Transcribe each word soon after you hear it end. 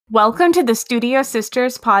Welcome to the Studio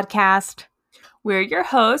Sisters podcast. We're your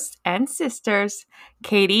hosts and sisters,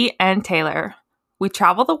 Katie and Taylor. We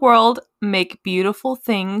travel the world, make beautiful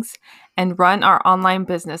things, and run our online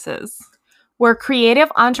businesses. We're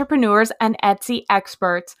creative entrepreneurs and Etsy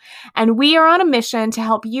experts, and we are on a mission to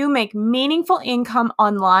help you make meaningful income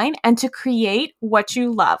online and to create what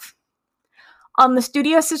you love. On the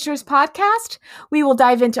Studio Sisters podcast, we will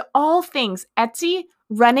dive into all things Etsy,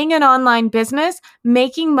 running an online business,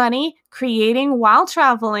 making money, creating while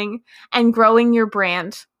traveling, and growing your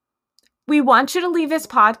brand. We want you to leave this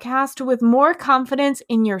podcast with more confidence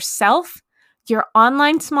in yourself, your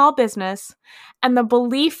online small business, and the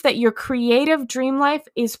belief that your creative dream life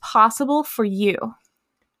is possible for you.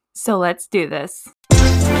 So let's do this.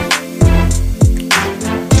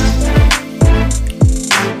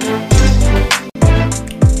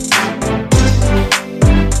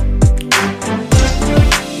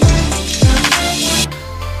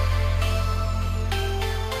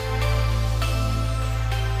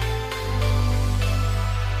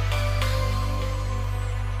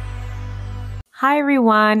 Hi,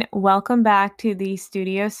 everyone. Welcome back to the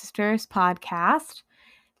Studio Sisters podcast.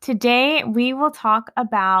 Today, we will talk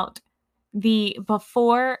about the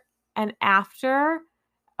before and after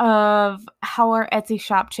of how our Etsy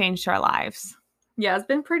shop changed our lives. Yeah, it's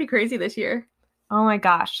been pretty crazy this year. Oh my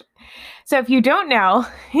gosh. So if you don't know,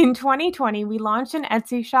 in 2020, we launched an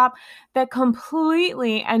Etsy shop that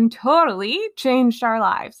completely and totally changed our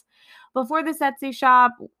lives. Before this Etsy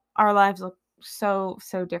shop, our lives looked so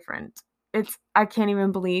different. I can't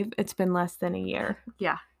even believe it's been less than a year.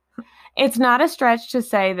 Yeah. It's not a stretch to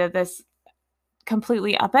say that this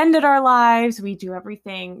completely upended our lives. We do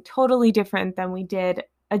everything totally different than we did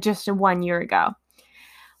just 1 year ago.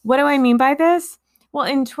 What do I mean by this? Well,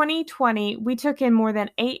 in 2020, we took in more than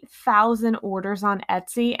 8,000 orders on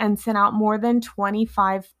Etsy and sent out more than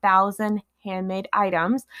 25,000 handmade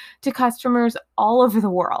items to customers all over the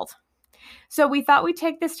world. So we thought we'd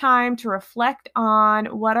take this time to reflect on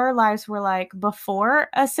what our lives were like before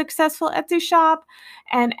a successful Etsy shop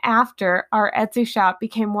and after our Etsy shop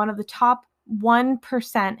became one of the top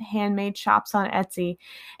 1% handmade shops on Etsy.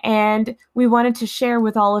 And we wanted to share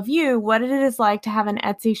with all of you what it is like to have an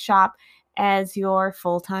Etsy shop as your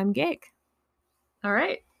full-time gig. All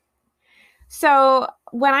right. So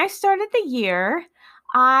when I started the year,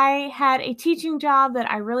 I had a teaching job that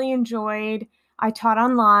I really enjoyed. I taught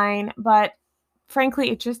online, but frankly,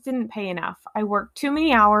 it just didn't pay enough. I worked too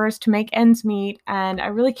many hours to make ends meet, and I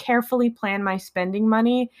really carefully planned my spending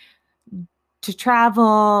money to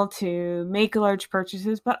travel, to make large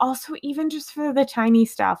purchases, but also even just for the tiny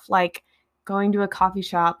stuff like going to a coffee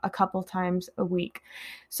shop a couple times a week.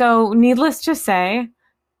 So needless to say,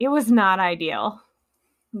 it was not ideal.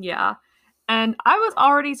 Yeah. And I was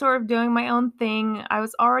already sort of doing my own thing. I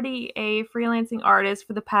was already a freelancing artist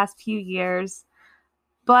for the past few years.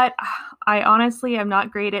 But I honestly am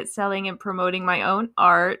not great at selling and promoting my own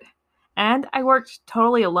art. And I worked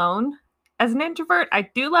totally alone. As an introvert, I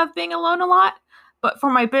do love being alone a lot. But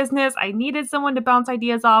for my business, I needed someone to bounce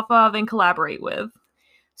ideas off of and collaborate with.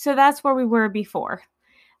 So that's where we were before.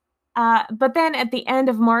 But then at the end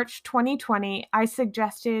of March 2020, I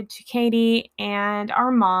suggested to Katie and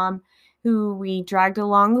our mom, who we dragged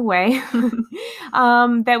along the way,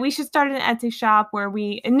 that we should start an Etsy shop where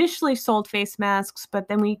we initially sold face masks, but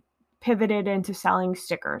then we pivoted into selling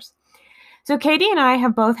stickers. So Katie and I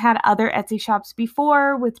have both had other Etsy shops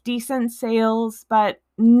before with decent sales, but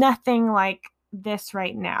nothing like this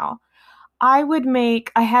right now. I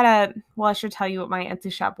should tell you what my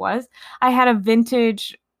Etsy shop was. I had a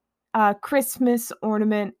vintage Christmas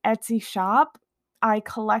ornament Etsy shop. I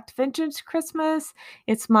collect vintage Christmas.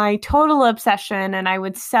 It's my total obsession, and I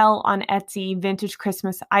would sell on Etsy vintage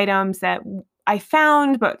Christmas items that I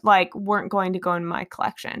found but weren't going to go in my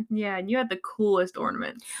collection. Yeah, and you had the coolest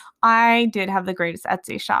ornaments. I did have the greatest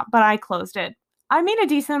Etsy shop, but I closed it. I made a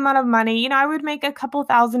decent amount of money. I would make a couple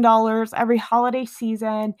 $1,000s every holiday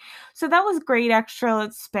season. So that was great extra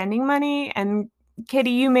spending money. And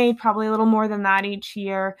Kitty, you made probably a little more than that each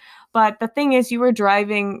year. But the thing is, you were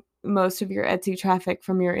driving most of your Etsy traffic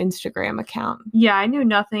from your Instagram account. Yeah, I knew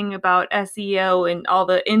nothing about SEO and all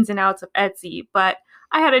the ins and outs of Etsy, but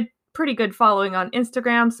I had a pretty good following on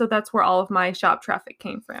Instagram, so that's where all of my shop traffic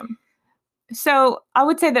came from. So I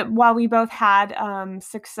would say that while we both had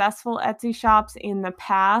successful Etsy shops in the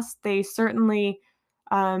past, they certainly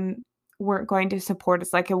weren't going to support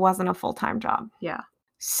us. It wasn't a full-time job. Yeah.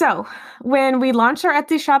 So when we launched our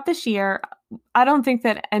Etsy shop this year, I don't think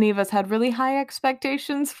that any of us had really high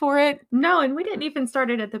expectations for it. No, and we didn't even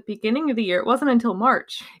start it at the beginning of the year. It wasn't until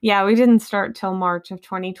March. Yeah, we didn't start till March of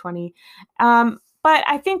 2020. But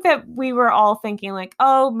I think that we were all thinking like,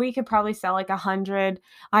 oh, we could probably sell like 100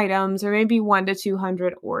 items or maybe 1 to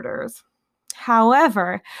 200 orders.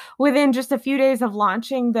 However, within just a few days of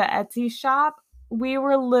launching the Etsy shop, we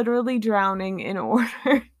were literally drowning in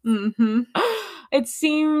orders. Mm-hmm. It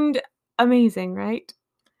seemed amazing, right?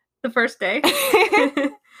 The first day.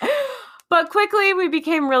 But quickly we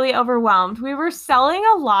became really overwhelmed. We were selling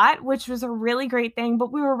a lot, which was a really great thing,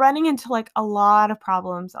 but we were running into like a lot of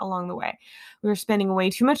problems along the way. We were spending way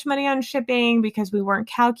too much money on shipping because we weren't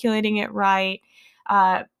calculating it right.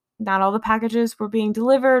 Not all the packages were being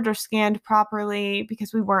delivered or scanned properly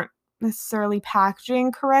because we weren't necessarily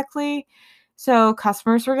packaging correctly. So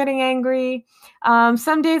customers were getting angry.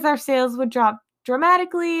 Some days our sales would drop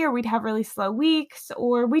dramatically, or we'd have really slow weeks,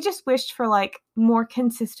 or we just wished for like more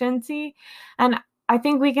consistency. And I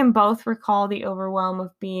think we can both recall the overwhelm of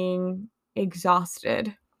being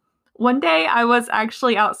exhausted. One day I was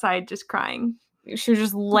actually outside just crying. She was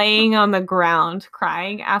just laying on the ground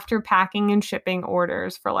crying after packing and shipping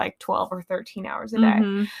orders for like 12 or 13 hours a day.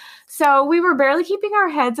 Mm-hmm. So we were barely keeping our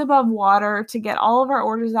heads above water to get all of our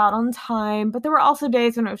orders out on time. But there were also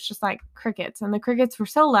days when it was just like crickets, and the crickets were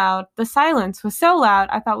so loud. The silence was so loud.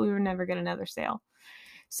 I thought we would never get another sale.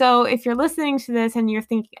 So if you're listening to this and you're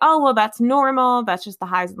thinking, oh, well, that's normal. That's just the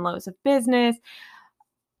highs and lows of business.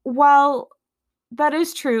 Well, that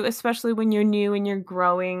is true, especially when you're new and you're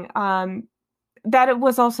growing. That it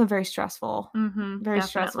was also very stressful, very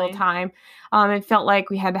stressful time. It felt like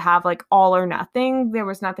we had to have like all or nothing. There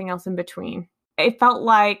was nothing else in between. It felt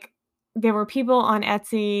like there were people on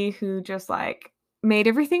Etsy who just like made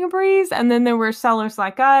everything a breeze. And then there were sellers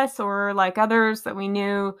like us or like others that we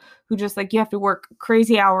knew who just like, you have to work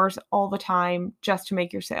crazy hours all the time just to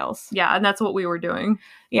make your sales. Yeah, and that's what we were doing.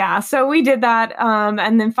 Yeah, so we did that.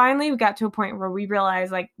 And then finally we got to a point where we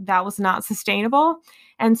realized like that was not sustainable.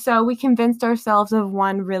 And so we convinced ourselves of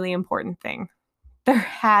one really important thing. There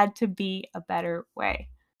had to be a better way.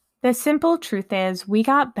 The simple truth is we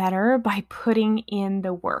got better by putting in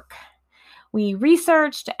the work. We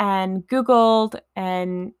researched and Googled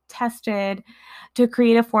and tested to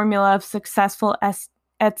create a formula of successful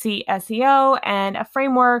Etsy SEO and a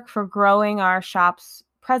framework for growing our shop's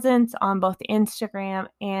presence on both Instagram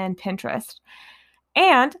and Pinterest.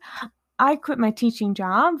 And I quit my teaching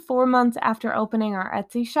job 4 months after opening our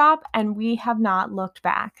Etsy shop, and we have not looked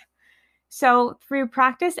back. So through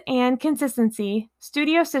practice and consistency,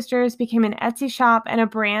 Studio Sisters became an Etsy shop and a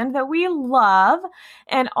brand that we love,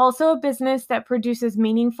 and also a business that produces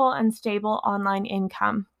meaningful and stable online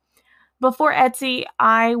income. Before Etsy,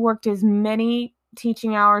 I worked as many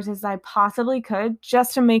teaching hours as I possibly could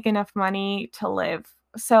just to make enough money to live.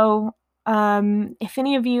 So if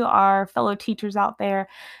any of you are fellow teachers out there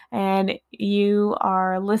and you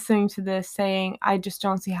are listening to this saying, I just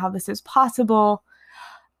don't see how this is possible,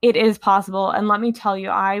 it is possible. And let me tell you,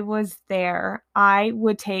 I was there. I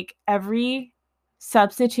would take every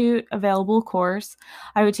substitute available course.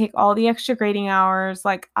 I would take all the extra grading hours.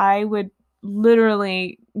 Like I would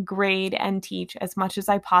literally grade and teach as much as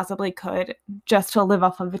I possibly could just to live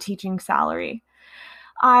off of a teaching salary.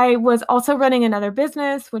 I was also running another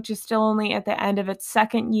business, which is still only at the end of its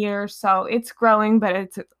second year. So it's growing, but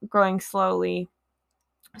it's growing slowly.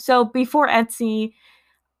 So before Etsy,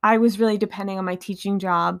 I was really depending on my teaching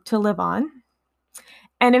job to live on.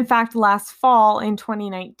 And in fact, last fall in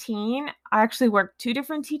 2019, I actually worked 2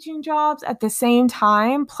 different teaching jobs at the same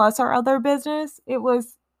time, plus our other business. It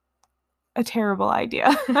was a terrible idea.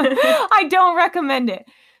 I don't recommend it.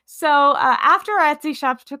 So after our Etsy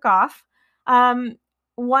shop took off,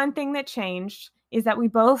 one thing that changed is that we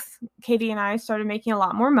both, Katie and I, started making a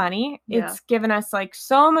lot more money. Yeah. It's given us like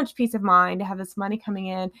so much peace of mind to have this money coming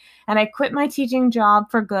in. And I quit my teaching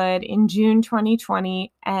job for good in June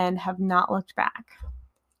 2020 and have not looked back.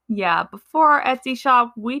 Yeah, before our Etsy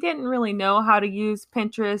shop, we didn't really know how to use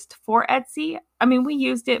Pinterest for Etsy. I mean, we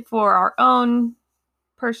used it for our own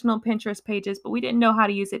personal Pinterest pages, but we didn't know how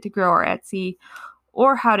to use it to grow our Etsy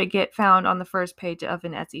or how to get found on the first page of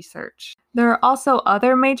an Etsy search. There are also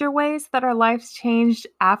other major ways that our lives changed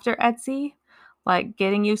after Etsy, like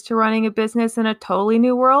getting used to running a business in a totally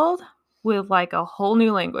new world with like a whole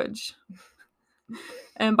new language.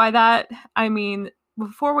 And by that, I mean,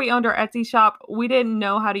 before we owned our Etsy shop, we didn't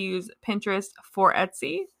know how to use Pinterest for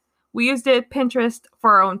Etsy. We used Pinterest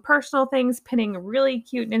for our own personal things, pinning really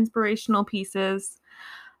cute and inspirational pieces,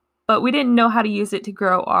 but we didn't know how to use it to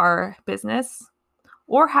grow our business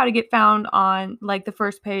or how to get found on like the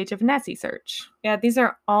first page of an Etsy search. Yeah, these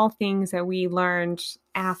are all things that we learned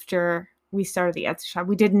after we started the Etsy shop.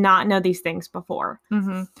 We did not know these things before.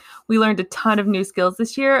 Mm-hmm. We learned a ton of new skills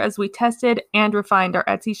this year as we tested and refined our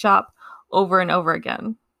Etsy shop, over and over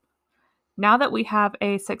again. Now that we have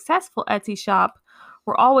a successful Etsy shop,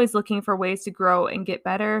 we're always looking for ways to grow and get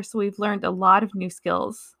better, so we've learned a lot of new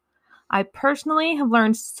skills. I personally have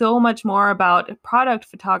learned so much more about product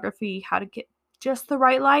photography, how to get just the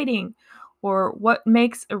right lighting, or what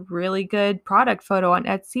makes a really good product photo on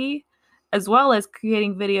Etsy, as well as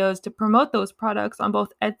creating videos to promote those products on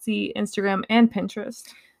both Etsy, Instagram, and Pinterest.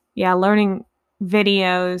 Yeah, learning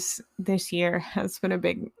videos this year has been a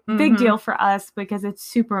big deal for us because it's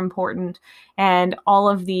super important, and all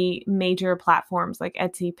of the major platforms like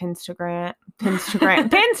Etsy, Pinstagram That's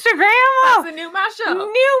a new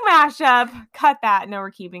mashup, cut that, no, we're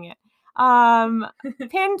keeping it,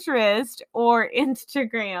 Pinterest or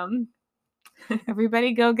Instagram.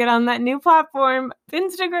 Everybody go get on that new platform,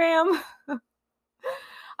 Instagram.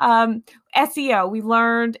 SEO, we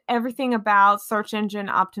learned everything about search engine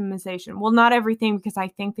optimization. Well, not everything, because I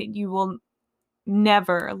think that you will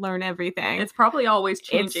never learn everything. It's probably always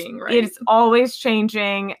changing, right? It's always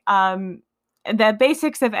changing. The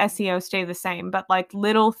basics of SEO stay the same, but like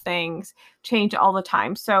little things change all the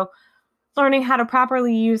time. So learning how to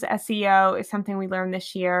properly use SEO is something we learned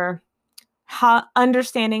this year.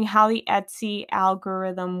 Understanding how the Etsy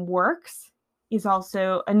algorithm works is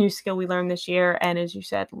also a new skill we learned this year. And as you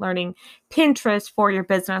said, learning Pinterest for your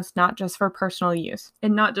business, not just for personal use.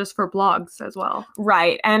 And not just for blogs as well.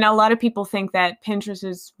 Right. And a lot of people think that Pinterest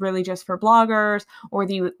is really just for bloggers, or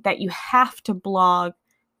that you have to blog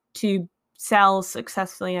to sell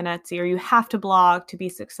successfully on Etsy, or you have to blog to be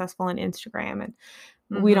successful on Instagram.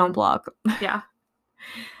 And we don't blog. Yeah.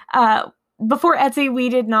 Before Etsy, we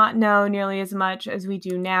did not know nearly as much as we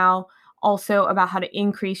do now, also about how to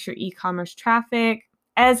increase your e-commerce traffic.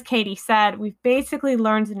 As Katie said, we've basically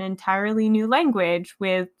learned an entirely new language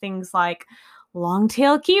with things like long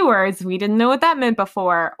tail keywords. We didn't know what that meant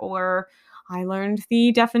before. Or I learned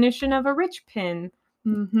the definition of a rich pin.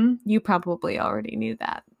 You probably already knew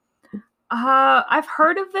that. I've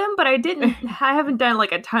heard of them, but I haven't done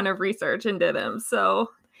like a ton of research into them. So,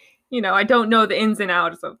 I don't know the ins and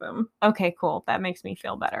outs of them. Okay, cool. That makes me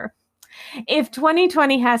feel better. If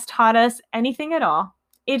 2020 has taught us anything at all,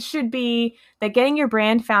 it should be that getting your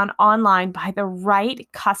brand found online by the right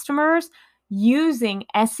customers using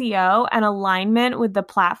SEO and alignment with the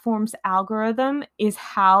platform's algorithm is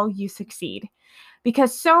how you succeed.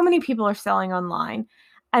 Because so many people are selling online.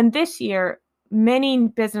 And this year, many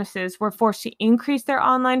businesses were forced to increase their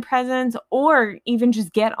online presence or even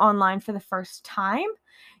just get online for the first time.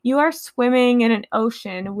 You are swimming in an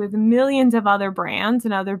ocean with millions of other brands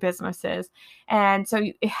and other businesses. And so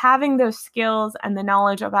having those skills and the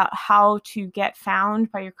knowledge about how to get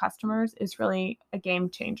found by your customers is really a game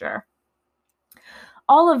changer.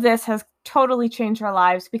 All of this has totally changed our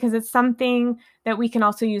lives because it's something that we can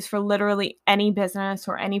also use for literally any business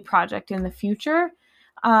or any project in the future.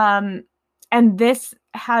 And this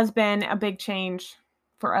has been a big change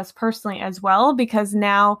for us personally as well, because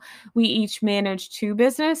now we each manage 2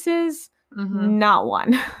 businesses, not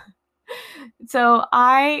one. So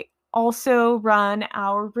I also run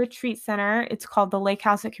our retreat center. It's called the Lake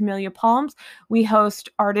House at Camellia Palms. We host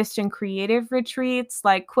artist and creative retreats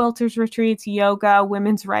like quilters retreats, yoga,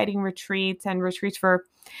 women's writing retreats, and retreats for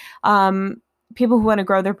people who want to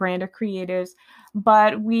grow their brand or creatives.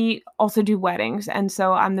 But we also do weddings. And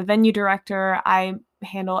so I'm the venue director. I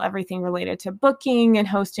handle everything related to booking and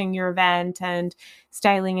hosting your event and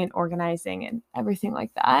styling and organizing and everything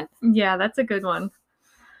like that. Yeah, that's a good one.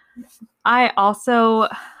 I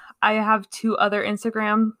have 2 other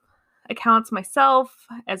Instagram accounts myself,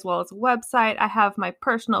 as well as a website. I have my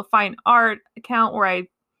personal fine art account where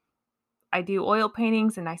I do oil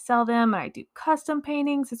paintings and I sell them, and I do custom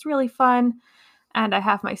paintings. It's really fun. And I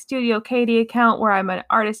have my Studio Katie account where I'm an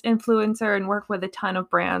artist influencer and work with a ton of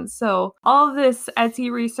brands. So all of this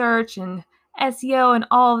Etsy research and SEO and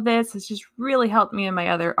all of this has just really helped me in my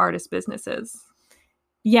other artist businesses.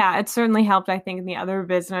 Yeah, it certainly helped, I think, in the other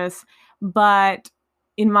business, but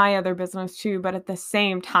in my other business too. But at the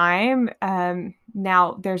same time,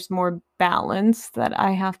 now there's more balance that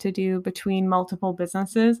I have to do between multiple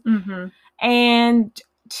businesses. And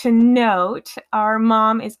to note, our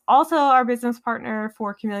mom is also our business partner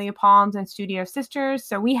for Camellia Palms and Studio Sisters.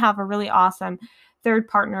 So we have a really awesome third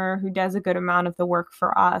partner who does a good amount of the work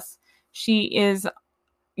for us. She is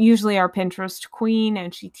usually our Pinterest queen,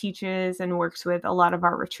 and she teaches and works with a lot of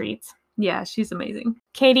our retreats. Yeah, she's amazing.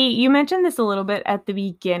 Katie, you mentioned this a little bit at the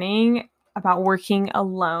beginning about working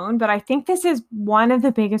alone, but I think this is one of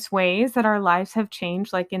the biggest ways that our lives have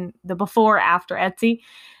changed, like in the before, after Etsy,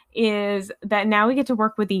 is that now we get to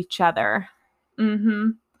work with each other.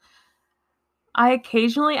 I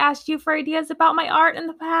occasionally asked you for ideas about my art in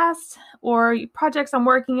the past, or projects I'm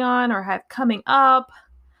working on or have coming up.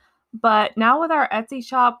 But now with our Etsy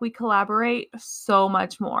shop, we collaborate so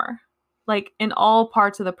much more, like in all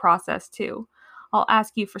parts of the process too. I'll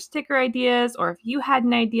ask you for sticker ideas, or if you had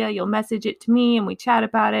an idea, you'll message it to me and we chat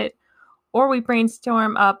about it. Or we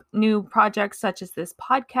brainstorm up new projects such as this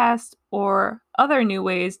podcast or other new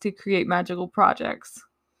ways to create magical projects.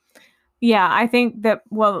 Yeah, I think that,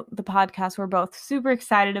 well, the podcast we're both super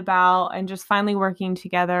excited about and just finally working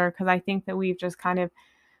together, because I think that we've just kind of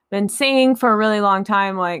been saying for a really long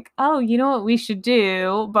time, like, oh, you know what we should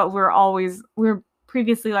do, but we're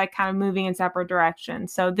previously like kind of moving in separate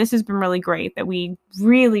directions. So this has been really great that we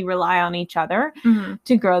really rely on each other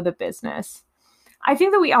to grow the business. I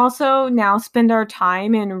think that we also now spend our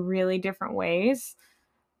time in really different ways.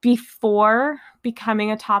 Before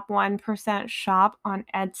becoming a top 1% shop on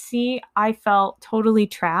Etsy, I felt totally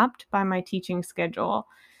trapped by my teaching schedule.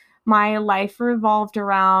 My life revolved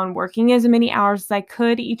around working as many hours as I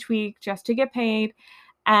could each week just to get paid.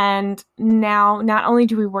 And now, not only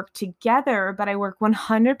do we work together, but I work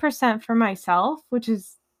 100% for myself, which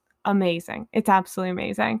is amazing. It's absolutely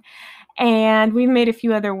amazing. And we've made a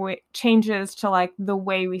few other changes to like the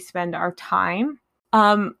way we spend our time.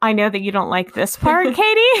 I know that you don't like this part,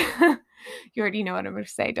 Katie. You already know what I'm going to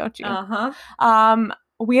say, don't you?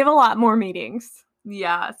 We have a lot more meetings.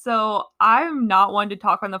 Yeah, so I'm not one to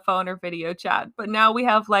talk on the phone or video chat, but now we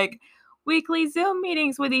have like weekly Zoom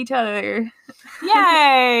meetings with each other.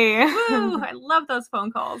 Yay! Woo! I love those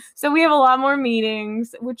phone calls. So we have a lot more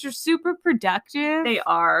meetings, which are super productive. They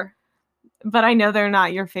are. But I know they're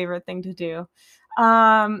not your favorite thing to do.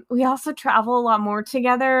 We also travel a lot more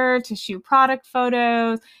together to shoot product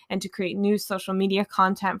photos and to create new social media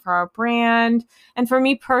content for our brand. And for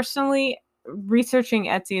me personally, researching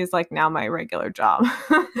Etsy is like now my regular job.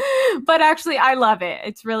 But actually, I love it.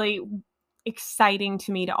 It's really exciting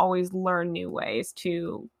to me to always learn new ways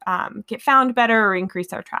to get found better or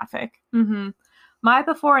increase our traffic. My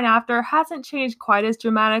before and after hasn't changed quite as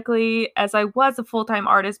dramatically, as I was a full-time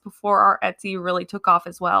artist before our Etsy really took off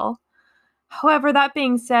as well. However, that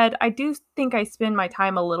being said, I do think I spend my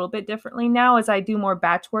time a little bit differently now as I do more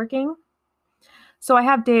batch working. So I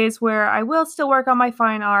have days where I will still work on my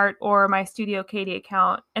fine art or my Studio Katie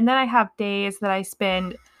account, and then I have days that I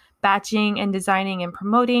spend batching and designing and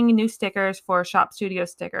promoting new stickers for Shop Studio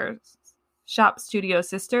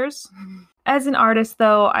Sisters. As an artist,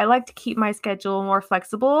 though, I like to keep my schedule more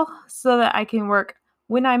flexible so that I can work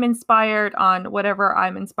when I'm inspired on whatever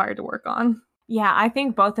I'm inspired to work on. Yeah, I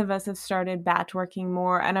think both of us have started batch working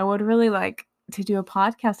more, and I would really like to do a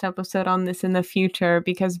podcast episode on this in the future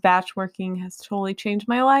because batch working has totally changed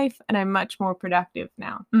my life and I'm much more productive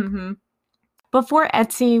now. Before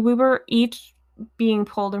Etsy, we were each being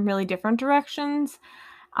pulled in really different directions,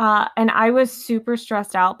 and I was super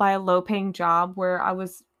stressed out by a low-paying job where I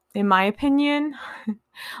was, in my opinion,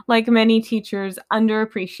 like many teachers,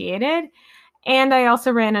 underappreciated. And I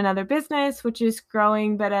also ran another business, which is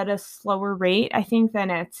growing, but at a slower rate, I think, than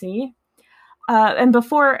Etsy. And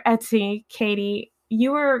before Etsy, Katie,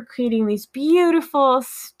 you were creating these beautiful,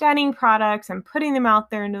 stunning products and putting them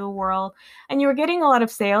out there into the world. And you were getting a lot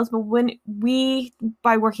of sales. But when we,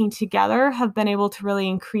 by working together, have been able to really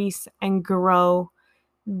increase and grow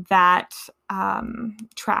that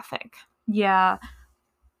traffic. Yeah.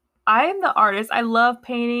 I'm the artist. I love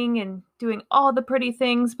painting and doing all the pretty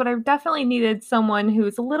things, but I've definitely needed someone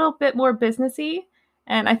who's a little bit more businessy.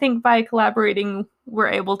 And I think by collaborating, we're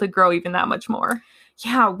able to grow even that much more.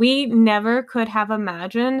 Yeah, we never could have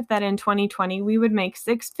imagined that in 2020 we would make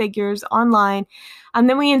 6 figures online. And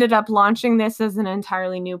then we ended up launching this as an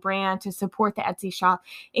entirely new brand to support the Etsy shop,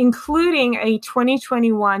 including a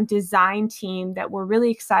 2021 design team that we're really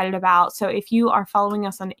excited about. So if you are following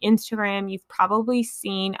us on Instagram, you've probably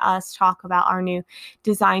seen us talk about our new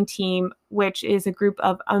design team, which is a group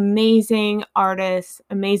of amazing artists,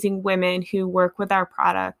 amazing women who work with our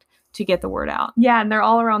product to get the word out. Yeah, and they're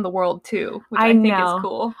all around the world too, which I think is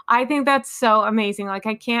cool. I think that's so amazing. Like,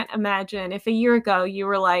 I can't imagine if a year ago you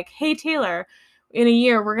were like, hey, Taylor, in a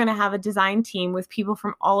year we're going to have a design team with people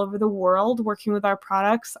from all over the world working with our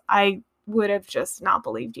products. I would have just not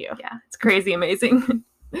believed you. Yeah, it's crazy amazing.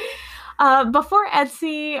 Before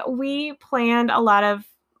Etsy, we planned a lot of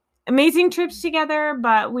amazing trips together,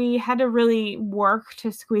 but we had to really work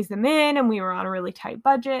to squeeze them in, and we were on a really tight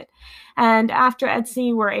budget. And after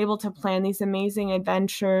Etsy, we're able to plan these amazing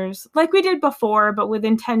adventures like we did before, but with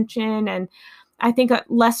intention and I think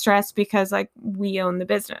less stress because like we own the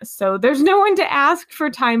business. So there's no one to ask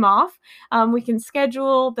for time off. We can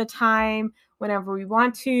schedule the time whenever we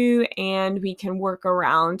want to, and we can work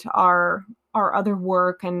around our our other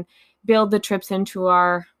work and build the trips into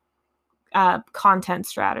our content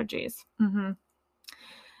strategies. Mm-hmm.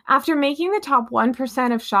 After making the top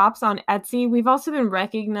 1% of shops on Etsy, we've also been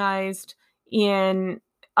recognized in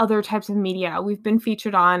other types of media. We've been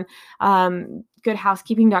featured on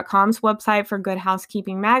goodhousekeeping.com's website for Good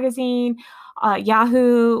Housekeeping Magazine,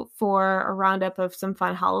 Yahoo for a roundup of some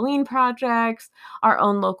fun Halloween projects, our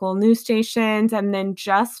own local news stations, and then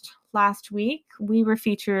just last week, we were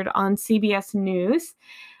featured on CBS News.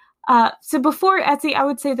 So before Etsy, I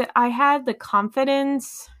would say that I had the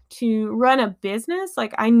confidence to run a business.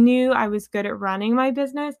 Like, I knew I was good at running my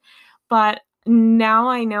business, but now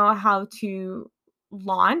I know how to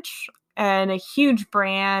launch a huge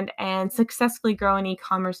brand and successfully grow an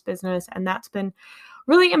e-commerce business. And that's been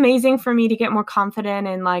really amazing for me to get more confident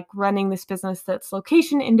in like running this business that's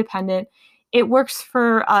location independent. It works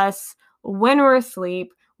for us when we're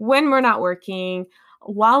asleep, when we're not working,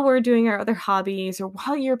 while we're doing our other hobbies, or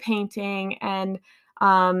while you're painting, and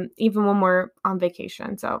even when we're on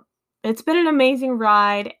vacation. So it's been an amazing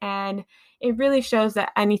ride, and it really shows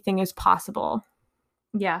that anything is possible.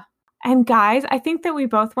 Yeah. And guys, I think that we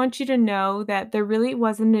both want you to know that there really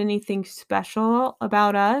wasn't anything special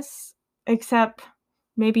about us, except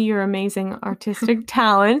maybe your amazing artistic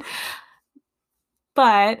talent.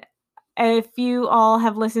 But if you all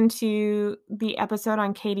have listened to the episode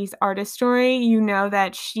on Katie's artist story, you know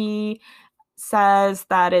that she says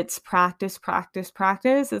that it's practice, practice,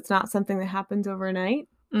 practice. It's not something that happens overnight.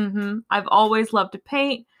 Mm-hmm. I've always loved to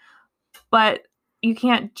paint, but you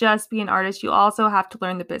can't just be an artist. You also have to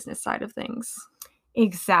learn the business side of things.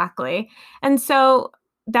 Exactly. And so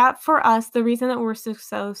that for us, the reason that we're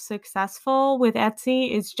so successful with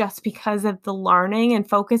Etsy is just because of the learning and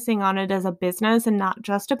focusing on it as a business and not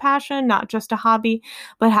just a passion, not just a hobby,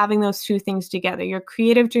 but having those two things together, your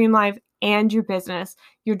creative dream life and your business,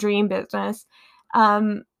 your dream business.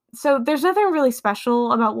 So there's nothing really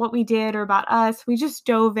special about what we did or about us. We just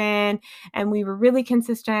dove in and we were really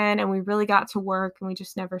consistent and we really got to work and we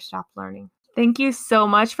just never stopped learning. Thank you so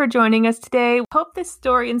much for joining us today. Hope this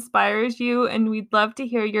story inspires you, and we'd love to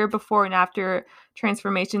hear your before and after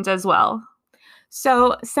transformations as well.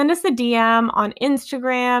 So send us a DM on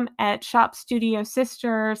Instagram at Shop Studio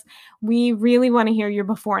Sisters. We really want to hear your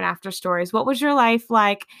before and after stories. What was your life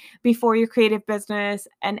like before your creative business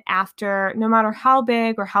and after? No matter how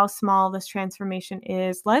big or how small this transformation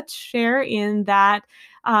is, let's share in that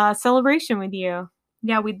celebration with you.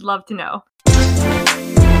 Yeah, we'd love to know.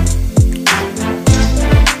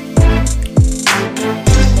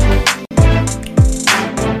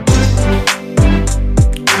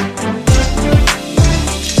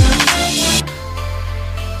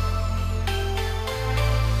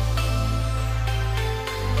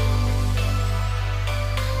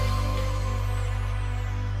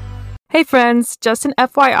 Hey friends, just an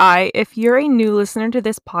FYI, if you're a new listener to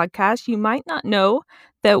this podcast, you might not know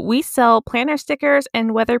that we sell planner stickers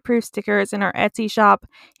and weatherproof stickers in our Etsy shop,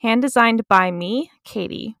 hand designed by me,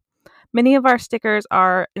 Katie. Many of our stickers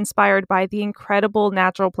are inspired by the incredible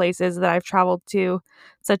natural places that I've traveled to,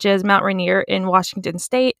 such as Mount Rainier in Washington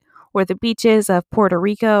State or the beaches of Puerto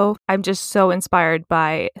Rico. I'm just so inspired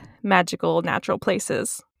by magical natural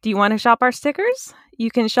places. Do you want to shop our stickers?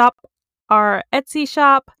 You can shop our Etsy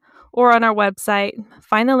shop or on our website.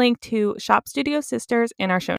 Find the link to Shop Studio Sisters in our show notes.